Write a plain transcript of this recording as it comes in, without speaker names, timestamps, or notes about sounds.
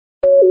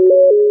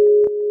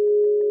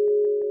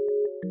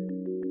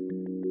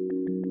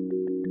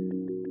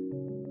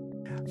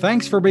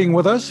Thanks for being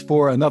with us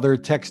for another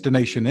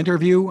Techstination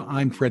interview.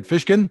 I'm Fred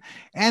Fishkin,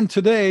 and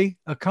today,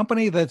 a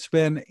company that's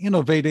been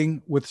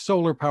innovating with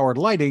solar-powered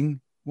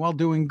lighting while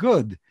doing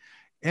good,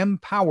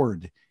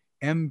 Mpowerd,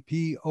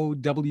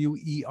 Mpowerd.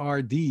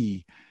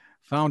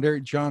 Founder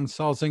John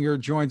Salzinger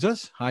joins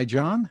us. Hi,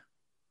 John.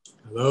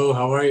 Hello,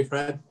 how are you,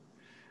 Fred?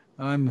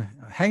 I'm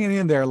hanging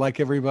in there like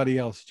everybody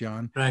else,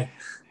 John. Right.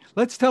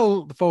 Let's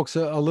tell the folks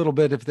a little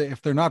bit,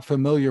 if they're not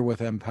familiar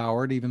with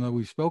Mpowerd, even though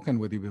we've spoken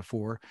with you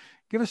before,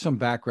 give us some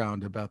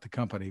background about the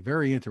company.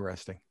 Very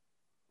interesting.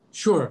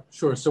 Sure.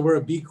 So we're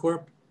a B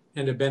Corp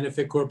and a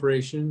benefit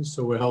corporation.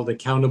 So we're held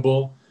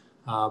accountable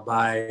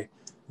by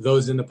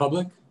those in the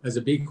public as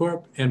a B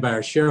Corp and by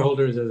our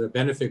shareholders as a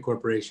benefit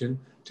corporation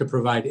to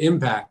provide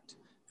impact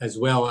as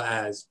well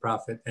as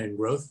profit and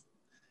growth.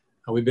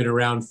 We've been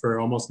around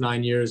for almost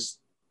 9 years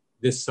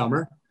this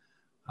summer.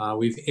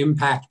 We've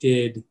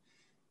impacted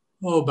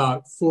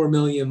about 4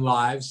 million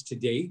lives to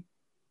date,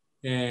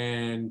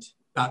 and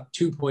about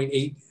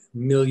 2.8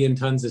 million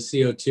tons of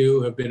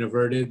CO2 have been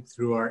averted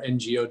through our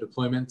NGO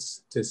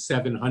deployments to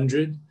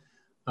 700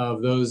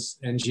 of those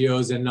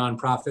NGOs and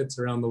nonprofits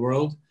around the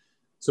world.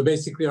 So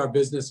basically our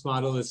business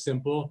model is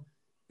simple.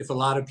 If a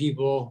lot of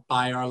people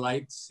buy our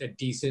lights at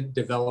decent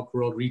developed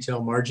world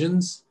retail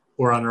margins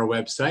or on our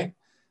website,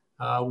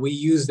 we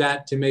use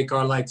that to make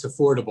our lights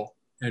affordable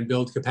and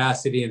build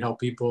capacity and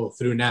help people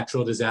through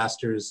natural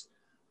disasters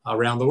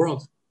around the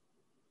world.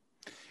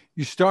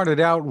 You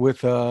started out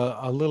with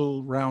a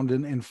little round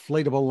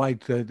inflatable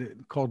light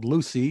called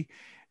Lucy,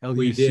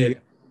 We did.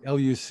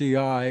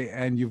 Luci,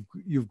 and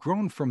you've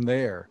grown from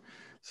there.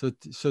 So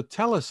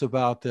tell us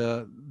about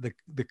the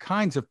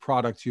kinds of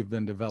products you've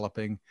been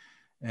developing,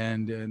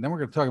 and then we're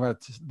going to talk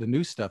about the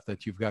new stuff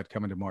that you've got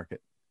coming to market.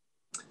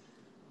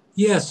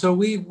 Yeah, so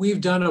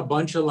we've done a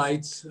bunch of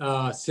lights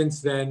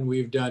since then.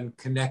 We've done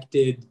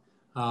connected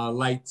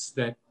lights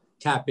that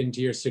tap into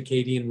your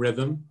circadian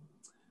rhythm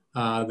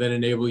that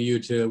enable you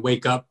to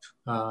wake up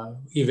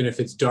even if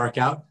it's dark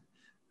out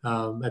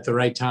at the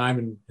right time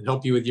and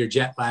help you with your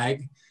jet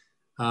lag.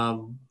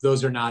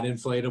 Those are not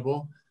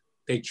inflatable.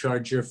 They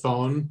charge your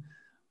phone.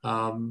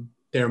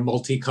 They're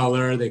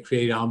multicolor. They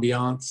create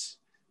ambiance.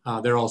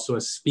 They're also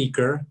a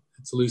speaker.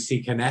 It's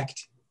Lucy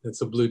Connect.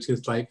 It's a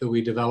Bluetooth light that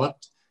we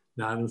developed,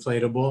 not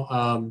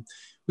inflatable.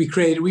 We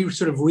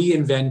sort of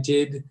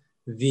reinvented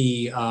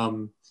the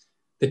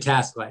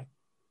task light.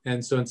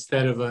 And so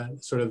instead of a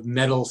sort of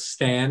metal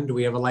stand,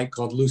 we have a light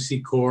called Lucy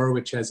Core,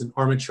 which has an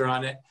armature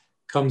on it,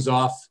 comes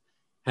off,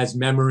 has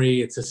memory.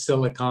 It's a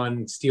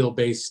silicon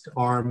steel-based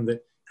arm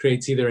that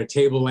creates either a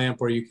table lamp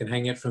or you can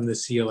hang it from the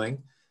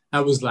ceiling.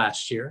 That was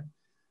last year.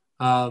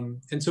 And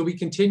so we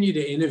continue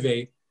to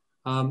innovate.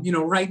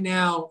 Right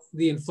now,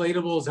 the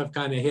inflatables have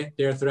kind of hit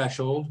their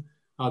threshold.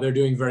 They're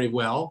doing very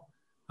well.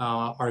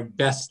 Our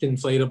best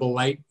inflatable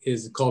light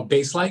is called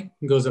Base Light.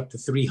 It goes up to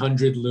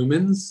 300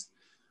 lumens.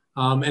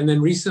 And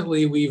then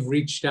recently we've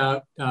reached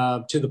out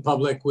to the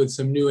public with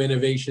some new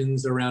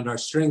innovations around our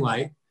string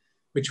light,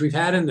 which we've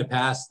had in the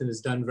past and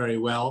has done very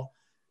well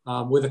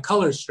with a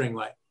color string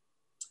light.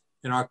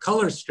 And our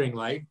color string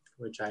light,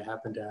 which I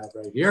happen to have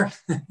right here,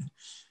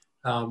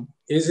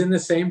 is in the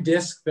same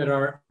disc that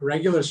our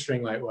regular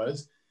string light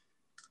was.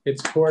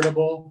 It's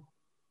portable,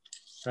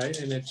 right?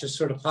 And it just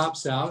sort of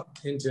pops out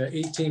into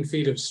 18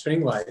 feet of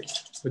string light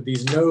with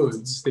these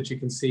nodes that you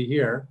can see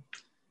here.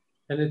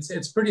 And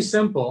it's pretty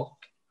simple.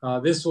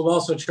 This will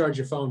also charge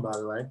your phone, by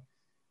the way.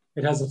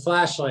 It has a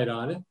flashlight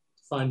on it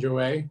to find your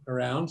way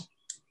around.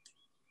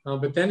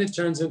 But then it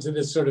turns into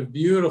this sort of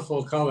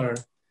beautiful color,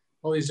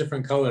 all these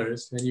different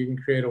colors, and you can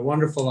create a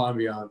wonderful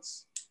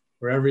ambiance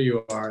wherever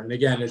you are. And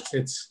again,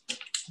 it's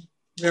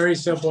very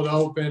simple to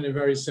open and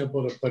very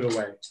simple to put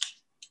away.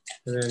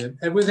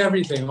 And with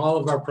everything, all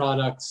of our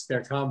products,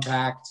 they're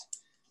compact,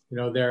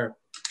 they're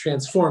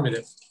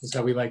transformative is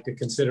how we like to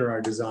consider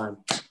our design.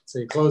 So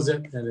you close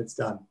it and it's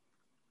done.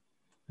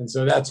 And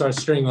so that's our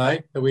string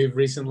light that we've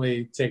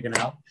recently taken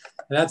out.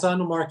 And that's on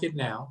the market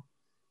now.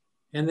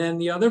 And then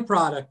the other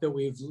product that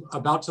we've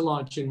about to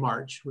launch in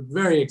March, we're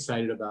very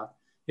excited about,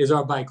 is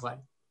our bike light.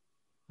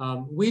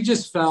 We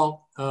just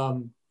felt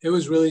it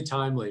was really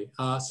timely.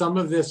 Some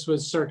of this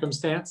was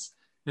circumstance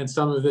and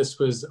some of this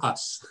was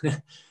us.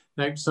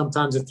 Like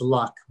sometimes it's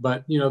luck,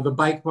 but the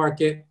bike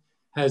market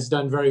has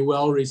done very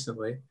well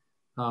recently.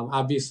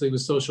 Obviously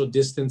with social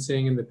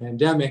distancing and the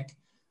pandemic,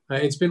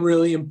 it's been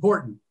really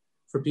important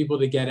for people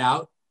to get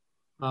out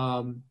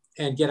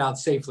and get out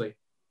safely.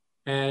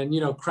 And,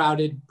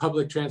 crowded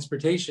public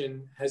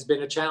transportation has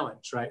been a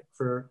challenge, right?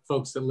 For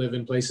folks that live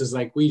in places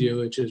like we do,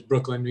 which is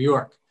Brooklyn, New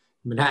York,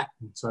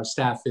 Manhattan. So our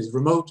staff is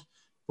remote,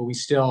 but we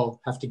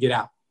still have to get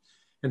out.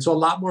 And so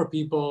a lot more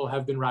people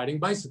have been riding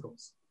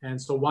bicycles.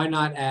 And so why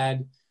not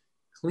add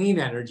clean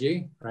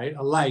energy, right?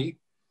 A light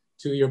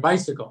to your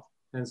bicycle.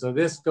 And so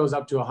this goes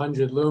up to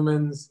 100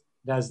 lumens.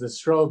 It has the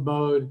strobe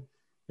mode.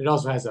 It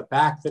also has a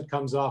back that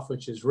comes off,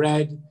 which is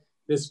red.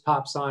 This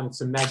pops on. It's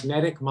a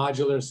magnetic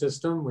modular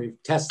system.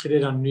 We've tested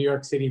it on New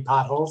York City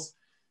potholes.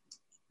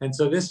 And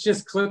so this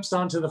just clips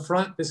onto the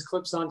front. This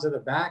clips onto the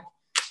back.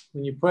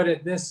 when you put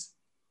it, this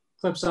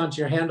clips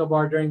onto your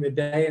handlebar during the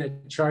day and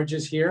it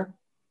charges here.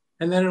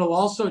 And then it'll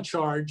also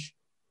charge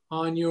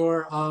on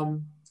your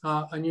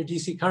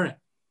DC current,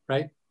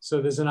 right?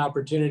 So there's an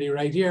opportunity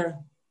right here,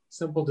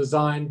 simple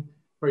design,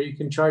 where you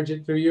can charge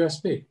it through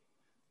USB.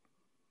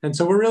 And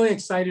so we're really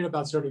excited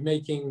about sort of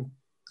making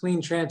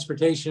clean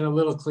transportation a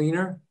little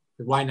cleaner.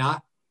 Why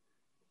not?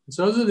 And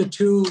so those are the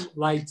two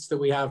lights that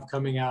we have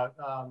coming out.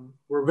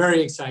 We're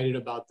very excited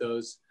about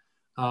those.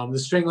 The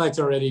string light's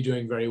already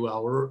doing very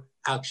well. We're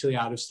actually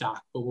out of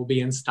stock, but we'll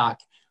be in stock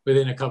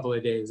within a couple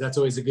of days. That's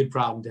always a good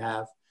problem to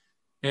have.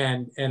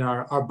 And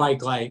our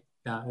bike light,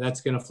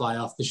 that's going to fly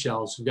off the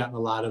shelves. We've gotten a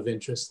lot of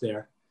interest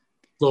there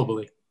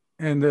globally.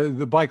 And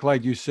the bike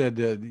light, you said,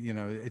 you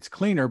know, it's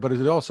cleaner, but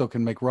it also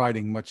can make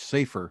riding much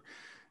safer.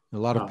 A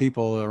lot of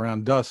people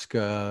around dusk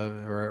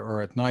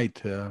or at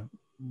night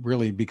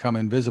really become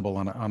invisible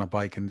on a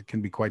bike, and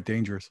can be quite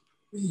dangerous.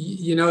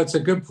 You know, it's a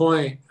good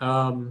point.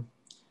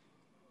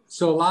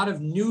 So a lot of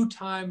new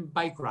time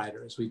bike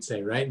riders, we'd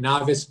say, right?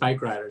 Novice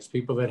bike riders,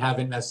 people that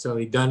haven't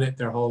necessarily done it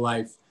their whole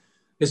life,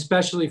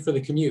 especially for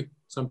the commute.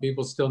 Some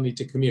people still need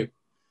to commute,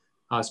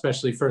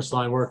 especially first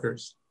line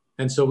workers.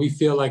 And so we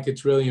feel like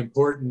it's really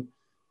important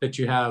that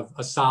you have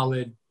a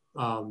solid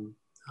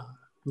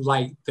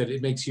light, that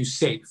it makes you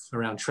safe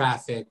around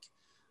traffic,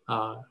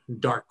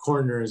 dark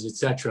corners,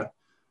 etc.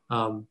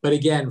 But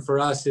again, for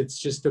us, it's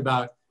just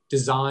about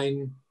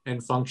design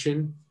and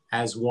function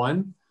as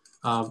one.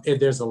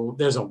 There's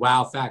a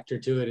wow factor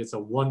to it. It's a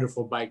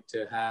wonderful bike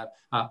to have,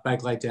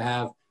 bike light to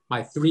have.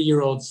 My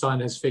 3-year-old son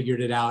has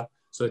figured it out,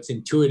 so it's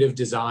intuitive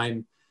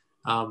design.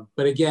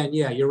 But again,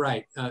 yeah, you're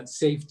right.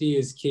 Safety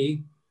is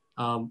key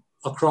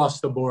across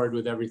the board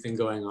with everything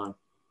going on.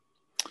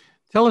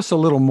 Tell us a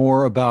little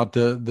more about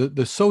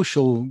the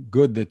social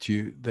good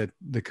that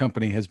the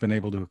company has been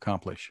able to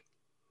accomplish.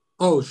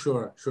 Oh,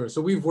 sure.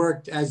 So we've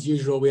worked as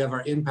usual. We have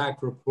our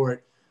impact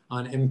report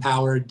on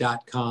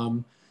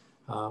Mpowerd.com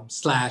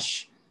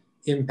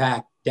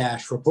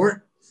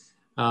 /impact-report.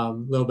 A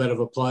little bit of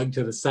a plug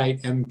to the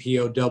site,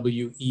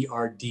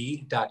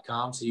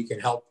 Mpowerd.com, so you can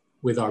help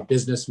with our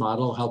business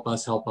model, help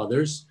us help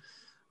others.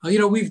 You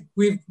know, we've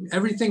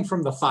everything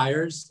from the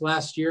fires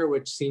last year,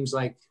 which seems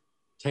like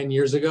 10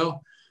 years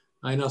ago,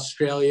 in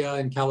Australia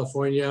and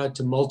California,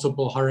 to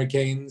multiple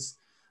hurricanes,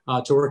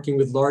 to working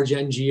with large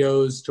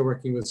NGOs, to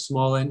working with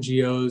small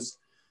NGOs.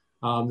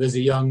 There's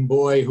a young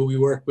boy who we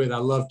work with. I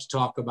love to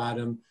talk about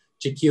him,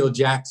 Jaquil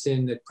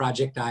Jackson at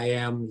Project I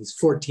Am. He's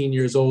 14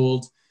 years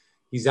old.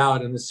 He's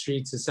out in the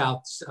streets of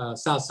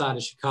south side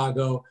of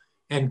Chicago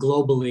and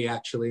globally,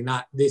 actually,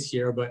 not this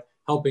year, but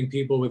helping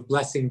people with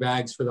blessing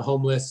bags for the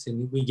homeless.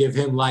 And we give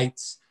him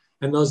lights,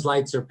 and those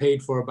lights are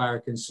paid for by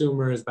our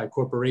consumers, by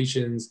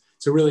corporations.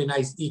 It's a really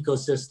nice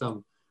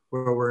ecosystem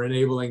where we're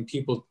enabling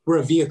people. We're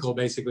a vehicle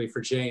basically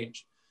for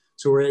change.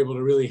 So we're able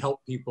to really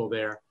help people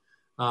there,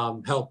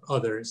 help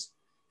others.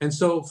 And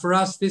so for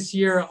us this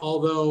year,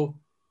 although,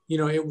 you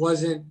know, it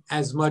wasn't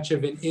as much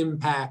of an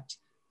impact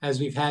as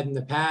we've had in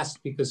the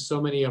past, because so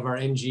many of our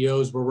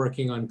NGOs were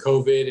working on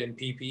COVID and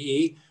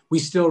PPE, we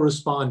still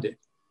responded.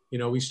 You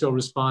know, we still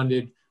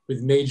responded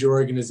with major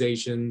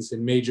organizations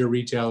and major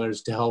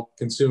retailers to help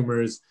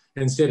consumers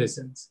and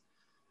citizens.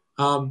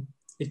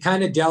 It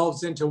kind of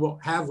delves into what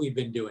have we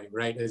been doing,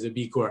 right, as a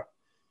B Corp.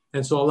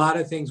 And so a lot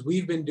of things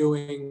we've been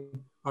doing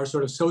are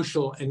sort of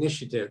social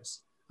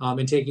initiatives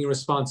and taking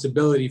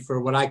responsibility for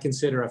what I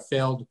consider a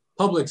failed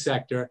public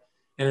sector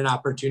and an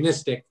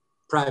opportunistic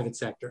private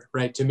sector,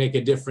 right, to make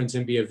a difference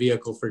and be a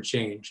vehicle for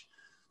change.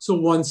 So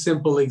one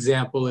simple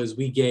example is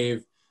we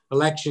gave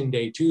Election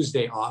Day,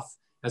 Tuesday, off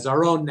as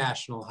our own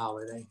national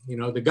holiday. You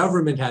know, the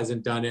government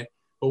hasn't done it,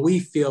 but we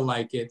feel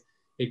like it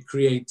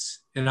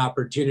creates an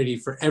opportunity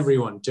for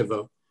everyone to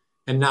vote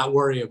and not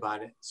worry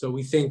about it. So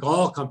we think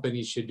all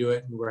companies should do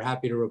it. And we're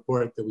happy to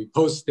report that we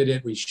posted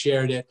it, we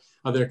shared it,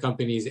 other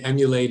companies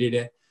emulated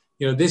it.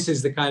 You know, this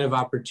is the kind of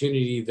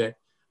opportunity that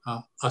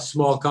a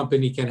small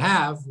company can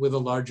have with a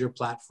larger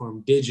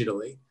platform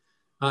digitally.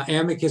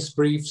 Amicus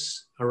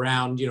briefs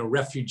around, you know,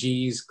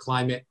 refugees,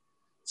 climate,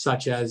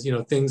 such as, you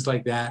know, things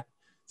like that,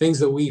 things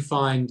that we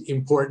find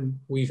important.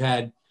 We've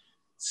had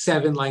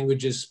 7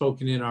 languages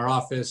spoken in our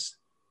office.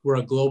 We're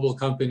a global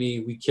company.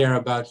 We care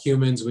about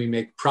humans. We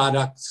make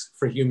products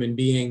for human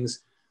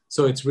beings.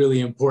 So it's really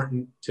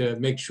important to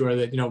make sure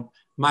that, you know,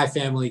 my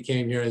family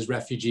came here as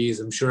refugees.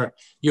 I'm sure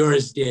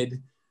yours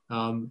did.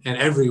 And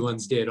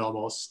everyone's did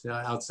almost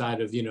outside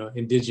of, you know,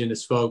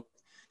 indigenous folk.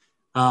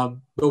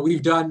 But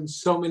we've done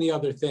so many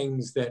other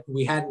things that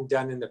we hadn't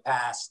done in the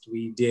past.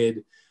 We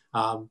did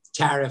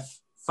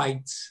tariff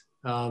fights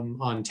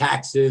on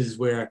taxes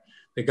where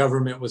the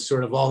government was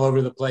sort of all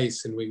over the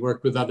place, and we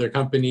worked with other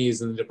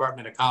companies and the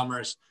Department of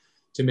Commerce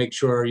to make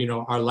sure, you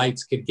know, our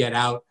lights could get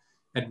out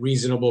at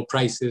reasonable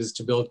prices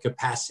to build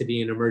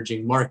capacity in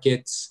emerging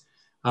markets.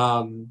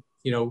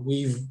 You know,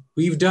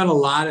 we've done a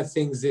lot of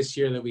things this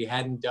year that we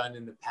hadn't done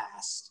in the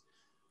past.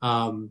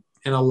 And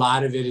a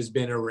lot of it has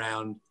been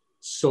around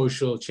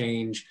social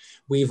change.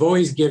 We've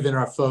always given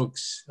our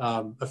folks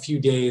a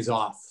few days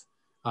off,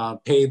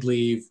 paid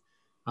leave,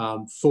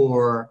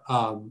 for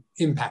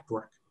impact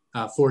work,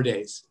 4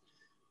 days.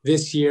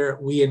 This year,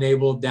 we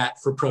enabled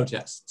that for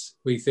protests.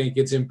 We think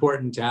it's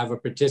important to have a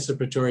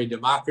participatory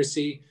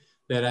democracy,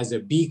 that as a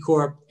B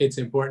Corp, it's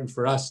important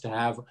for us to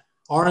have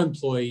our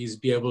employees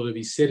be able to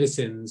be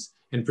citizens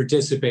and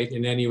participate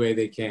in any way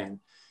they can.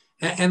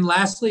 And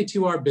lastly,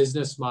 to our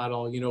business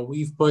model,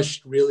 we've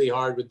pushed really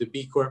hard with the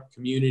B Corp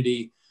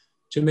community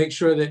to make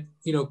sure that,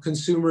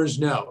 consumers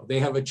know they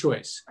have a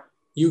choice.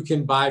 You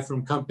can buy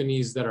from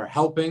companies that are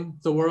helping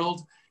the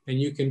world, and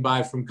you can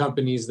buy from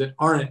companies that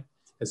aren't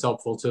as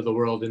helpful to the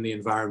world and the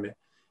environment.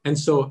 And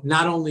so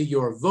not only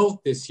your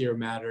vote this year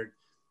mattered,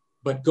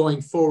 but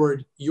going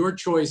forward, your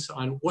choice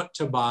on what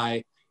to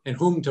buy and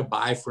whom to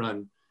buy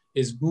from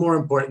is more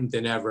important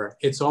than ever.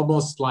 It's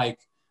almost like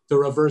the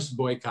reverse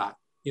boycott,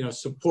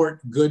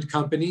 support good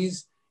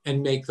companies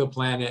and make the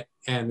planet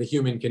and the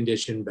human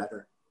condition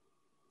better.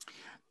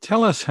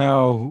 Tell us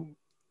how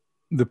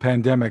the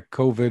pandemic,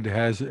 COVID,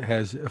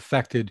 has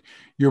affected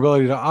your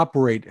ability to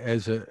operate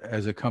as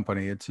a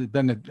company. It's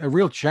been a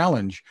real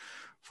challenge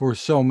for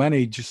so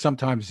many, just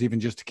sometimes even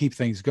just to keep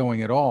things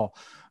going at all.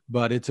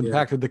 But it's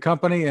impacted the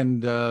company,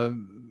 and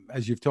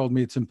as you've told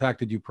me, it's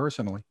impacted you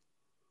personally.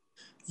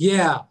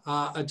 Yeah,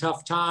 a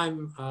tough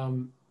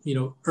time.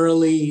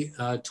 Early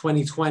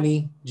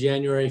 2020,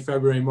 January,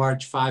 February,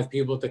 March, 5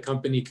 people at the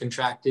company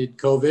contracted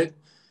COVID,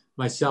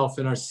 myself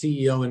and our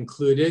CEO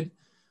included.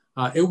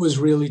 It was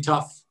really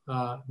tough,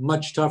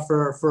 much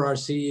tougher for our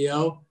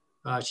CEO.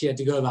 She had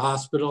to go to the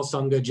hospital,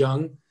 Sungha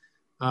Jung.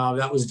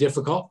 That was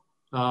difficult,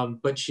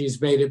 but she's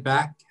made it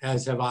back,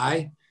 as have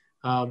I.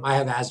 I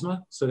have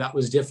asthma, so that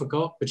was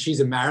difficult, but she's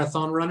a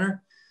marathon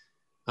runner.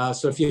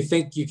 So if you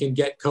think you can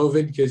get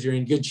COVID because you're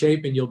in good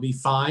shape and you'll be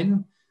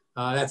fine,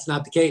 that's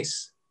not the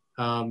case.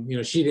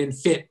 She didn't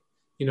fit,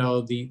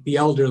 the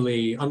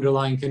elderly,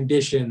 underlying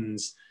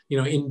conditions,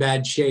 in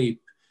bad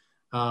shape,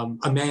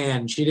 a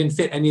man. She didn't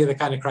fit any of the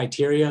kind of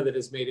criteria that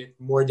has made it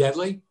more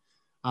deadly.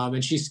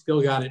 And she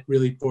still got it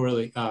really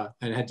poorly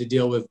and had to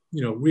deal with,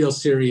 real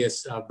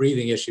serious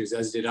breathing issues,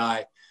 as did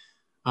I.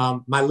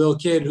 My little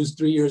kid, who's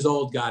 3 years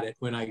old, got it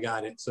when I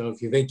got it. So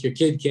if you think your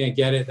kid can't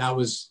get it, that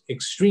was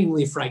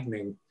extremely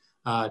frightening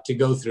to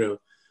go through.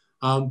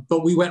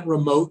 But we went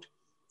remote.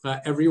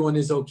 Everyone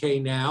is okay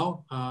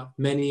now.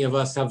 Many of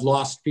us have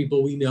lost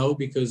people we know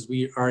because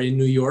we are in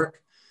New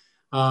York.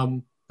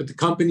 But the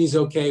company's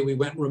okay. We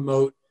went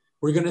remote.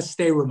 We're going to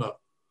stay remote.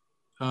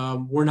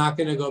 We're not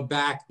going to go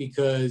back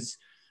because,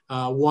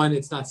 one,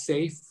 it's not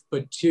safe,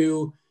 but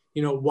two,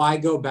 why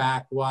go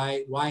back?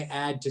 Why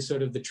add to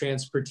sort of the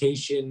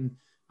transportation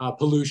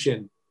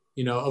pollution,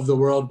 of the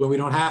world when we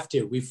don't have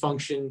to? We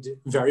functioned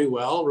very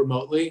well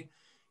remotely.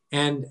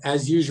 And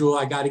as usual,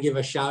 I got to give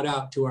a shout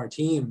out to our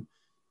team.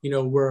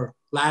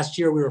 Last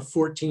year we were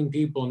 14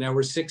 people, now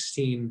we're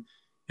 16,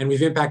 and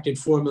we've impacted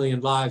 4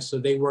 million lives. So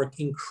they work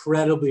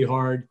incredibly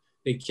hard.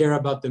 They care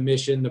about the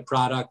mission, the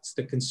products,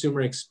 the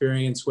consumer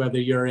experience, whether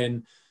you're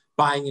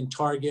buying in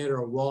Target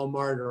or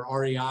Walmart or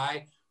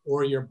REI,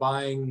 or you're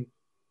buying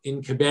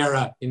in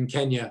Kibera in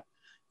Kenya,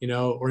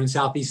 or in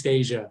Southeast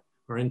Asia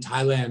or in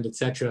Thailand, et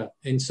cetera.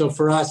 And so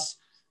for us,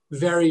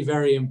 very,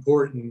 very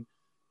important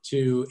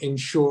to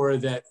ensure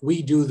that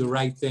we do the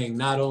right thing,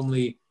 not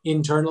only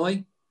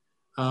internally,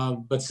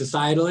 but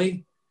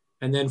societally,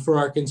 and then for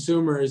our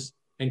consumers,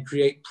 and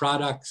create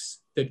products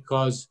that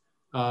cause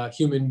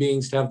human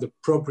beings to have the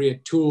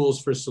appropriate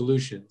tools for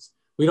solutions.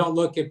 We don't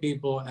look at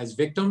people as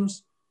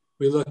victims.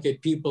 We look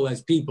at people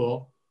as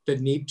people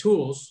that need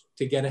tools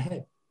to get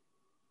ahead.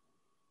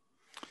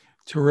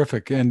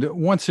 Terrific. And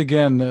once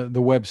again, the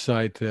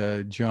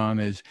website, John,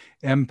 is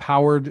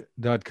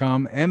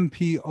mpowerd.com,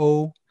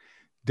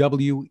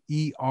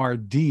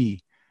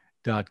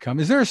 Mpowerd.com.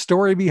 Is there a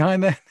story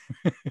behind that?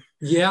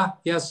 Yeah.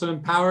 So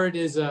Mpowerd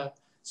is a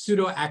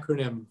pseudo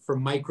acronym for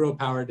micro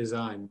power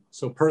design.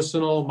 So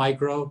personal,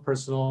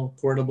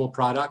 portable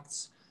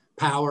products,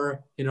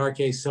 power, in our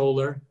case,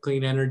 solar,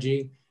 clean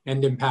energy,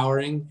 and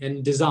empowering,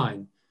 and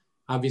design.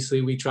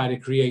 Obviously, we try to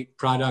create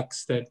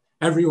products that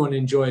everyone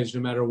enjoys,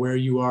 no matter where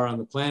you are on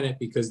the planet,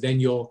 because then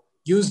you'll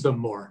use them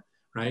more,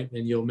 right?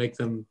 And you'll make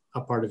them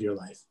a part of your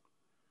life.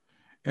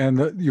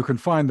 And you can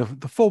find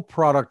the full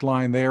product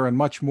line there and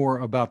much more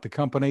about the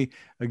company.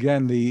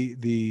 Again,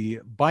 the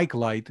bike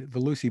light, the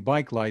Lucy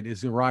bike light,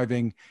 is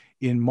arriving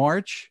in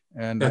March.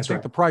 And That's I think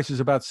right. the price is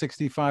about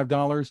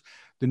 $65.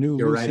 The new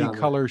You're Lucy right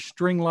color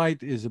string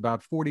light is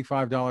about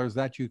 $45.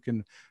 That you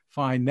can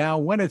find now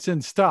when it's in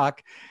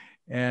stock.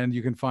 And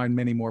you can find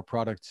many more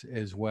products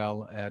as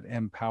well at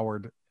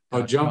Mpowerd.com.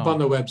 Oh, jump on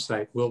the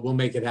website. We'll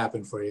make it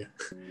happen for you.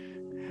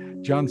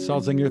 John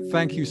Sulzinger,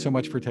 thank you so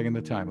much for taking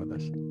the time with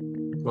us.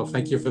 Well,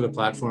 thank you for the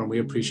platform. We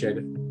appreciate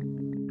it.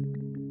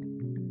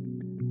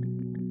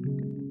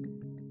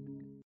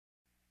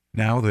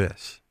 Now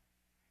this.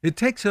 It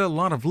takes a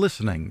lot of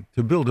listening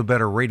to build a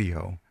better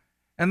radio,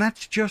 and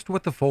that's just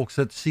what the folks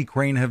at C.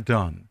 Crane have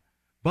done.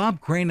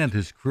 Bob Crane and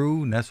his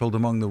crew, nestled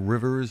among the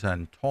rivers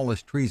and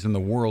tallest trees in the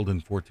world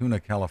in Fortuna,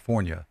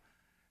 California,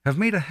 have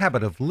made a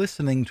habit of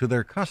listening to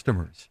their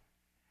customers.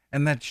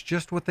 And that's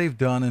just what they've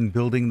done in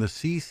building the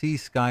CC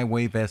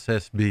Skywave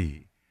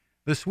SSB,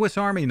 the Swiss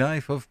Army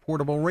knife of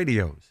portable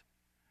radios.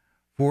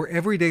 For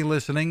everyday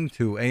listening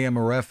to AM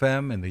or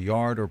FM in the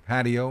yard or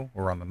patio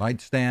or on the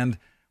nightstand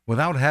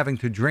without having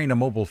to drain a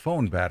mobile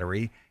phone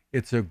battery,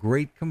 it's a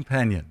great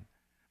companion.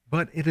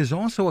 But it is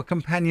also a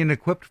companion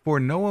equipped for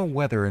NOAA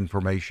weather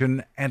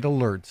information and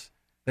alerts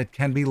that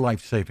can be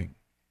life-saving.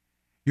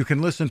 You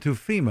can listen to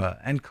FEMA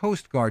and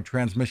Coast Guard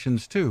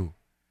transmissions too.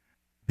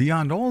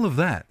 Beyond all of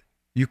that,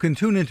 you can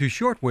tune into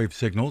shortwave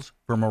signals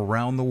from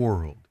around the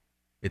world.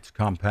 It's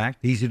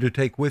compact, easy to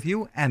take with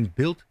you, and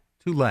built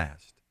to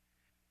last.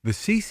 The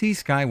CC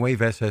Skywave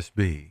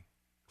SSB.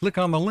 Click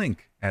on the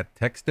link at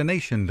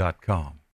Techstination.com.